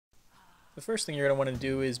The first thing you're going to want to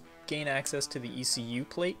do is gain access to the ECU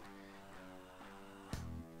plate.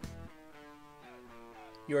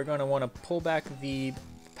 You are going to want to pull back the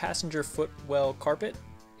passenger footwell carpet.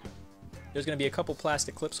 There's going to be a couple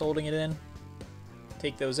plastic clips holding it in.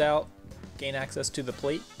 Take those out, gain access to the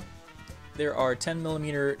plate. There are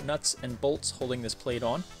 10mm nuts and bolts holding this plate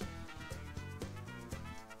on.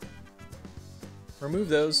 Remove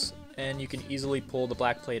those and you can easily pull the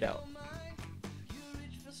black plate out.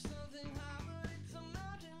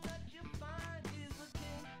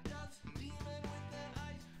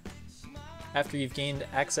 After you've gained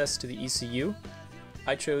access to the ECU,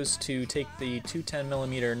 I chose to take the two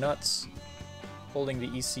 10mm nuts holding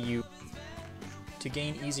the ECU to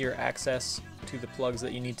gain easier access to the plugs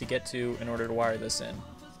that you need to get to in order to wire this in.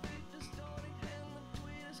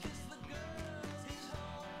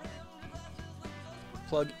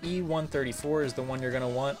 Plug E134 is the one you're going to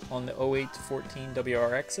want on the 08 to 14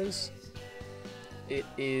 WRXs. It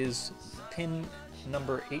is pin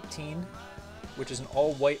number 18, which is an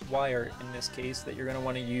all-white wire in this case that you're going to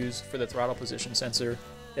want to use for the throttle position sensor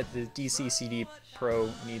that the DCCD Pro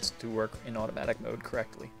needs to work in automatic mode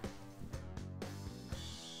correctly.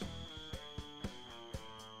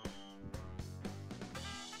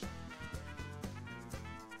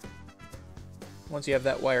 Once you have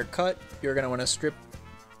that wire cut, you're going to want to strip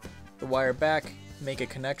the wire back, make a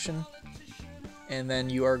connection, and then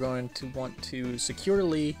you are going to want to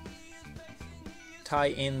securely tie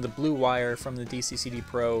in the blue wire from the DCCD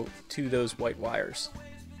Pro to those white wires.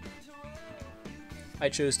 I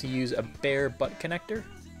chose to use a bare butt connector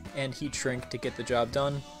and heat shrink to get the job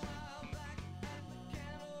done.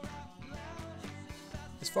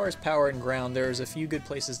 As far as power and ground, there's a few good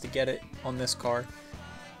places to get it on this car.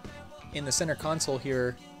 In the center console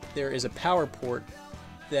here, there is a power port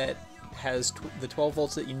that has the 12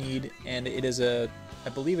 volts that you need, and it is I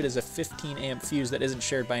believe it is a 15 amp fuse that isn't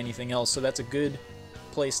shared by anything else, so that's a good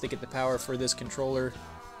place to get the power for this controller,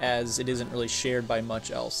 as it isn't really shared by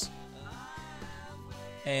much else.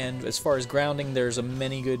 And as far as grounding, there's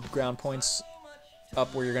many good ground points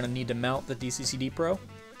up where you're going to need to mount the DCCD Pro.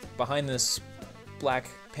 Behind this black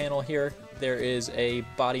panel here, there is a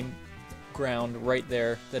body ground right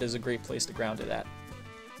there that is a great place to ground it at.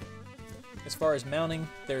 As far as mounting,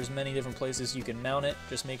 there's many different places you can mount it.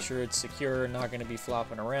 Just make sure it's secure and not going to be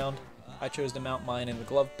flopping around. I chose to mount mine in the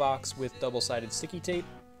glove box with double-sided sticky tape.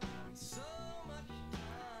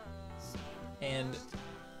 And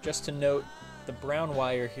just to note, the brown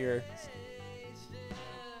wire here,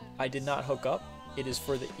 I did not hook up. It is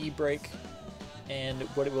for the e-brake, and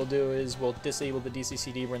what it will do is we'll disable the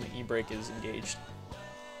DCCD when the e-brake is engaged.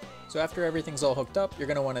 So after everything's all hooked up, you're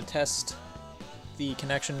going to want to test the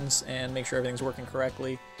connections and make sure everything's working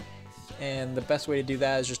correctly. And the best way to do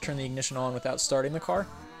that is just turn the ignition on without starting the car.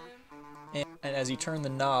 And as you turn the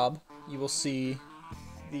knob, you will see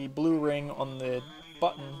the blue ring on the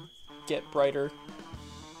button get brighter.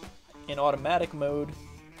 In automatic mode,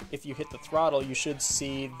 if you hit the throttle, you should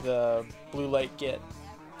see the blue light get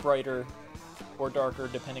brighter or darker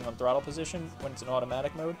depending on throttle position when it's in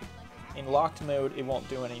automatic mode. In locked mode, it won't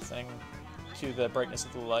do anything to the brightness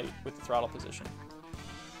of the light with the throttle position.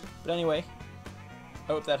 But anyway, I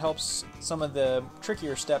hope that helps some of the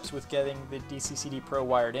trickier steps with getting the DCCD Pro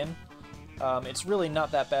wired in. It's really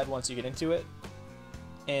not that bad once you get into it,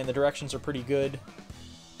 and the directions are pretty good.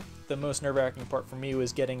 The most nerve-wracking part for me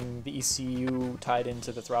was getting the ECU tied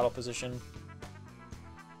into the throttle position.